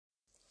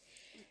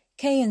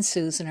Kay and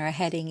Susan are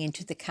heading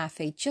into the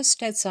cafe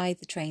just outside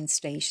the train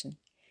station.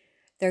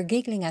 They're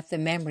giggling at the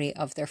memory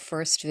of their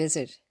first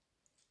visit.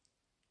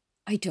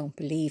 "I don't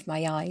believe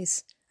my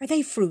eyes. Are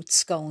they fruit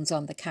scones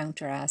on the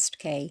counter?" asked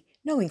Kay,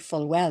 knowing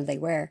full well they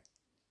were.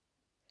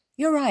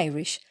 "You're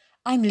Irish.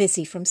 I'm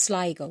Lizzie from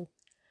Sligo.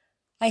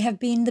 I have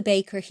been the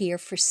baker here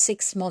for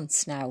 6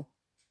 months now."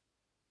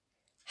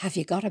 "Have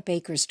you got a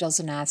baker's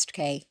dozen?" asked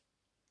Kay.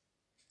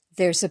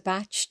 "There's a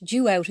batch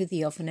due out of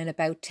the oven in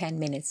about 10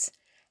 minutes.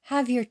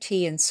 Have your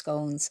tea and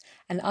scones,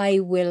 and I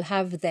will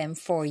have them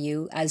for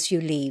you as you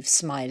leave,"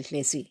 smiled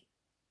Lizzie.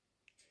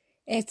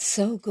 "It's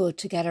so good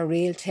to get a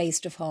real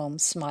taste of home,"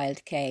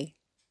 smiled Kay.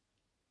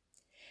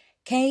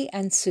 Kay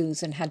and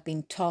Susan had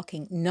been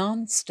talking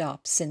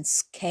non-stop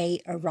since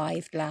Kay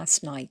arrived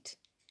last night.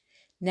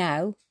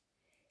 Now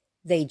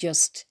they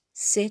just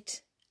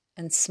sit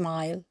and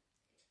smile,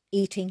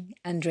 eating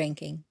and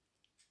drinking.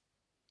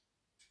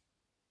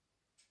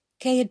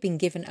 Kay had been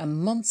given a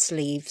month's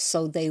leave,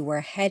 so they were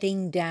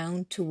heading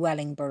down to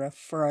Wellingborough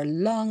for a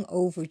long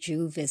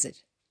overdue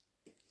visit.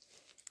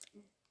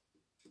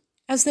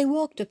 As they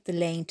walked up the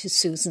lane to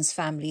Susan's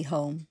family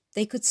home,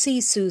 they could see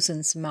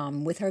Susan's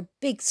mum with her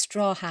big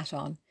straw hat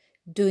on,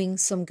 doing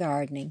some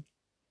gardening.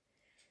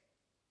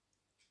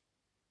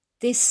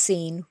 "This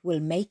scene will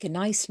make a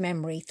nice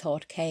memory,"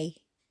 thought Kay.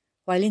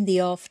 "While in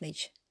the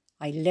orphanage,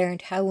 I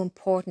learned how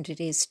important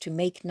it is to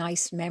make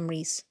nice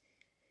memories.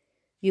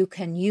 You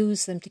can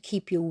use them to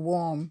keep you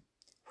warm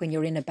when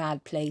you're in a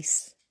bad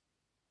place."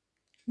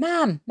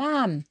 "Ma'am,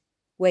 ma'am,"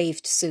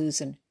 waved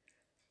Susan.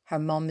 Her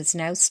mum is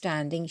now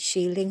standing,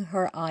 shielding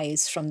her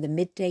eyes from the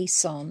midday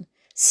sun,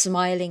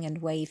 smiling and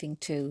waving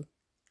too.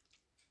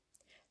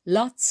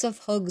 Lots of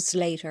hugs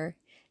later,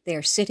 they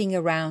are sitting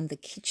around the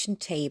kitchen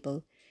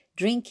table,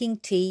 drinking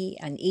tea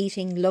and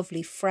eating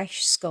lovely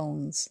fresh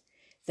scones.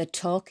 The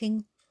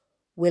talking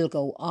will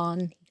go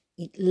on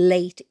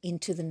late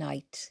into the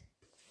night.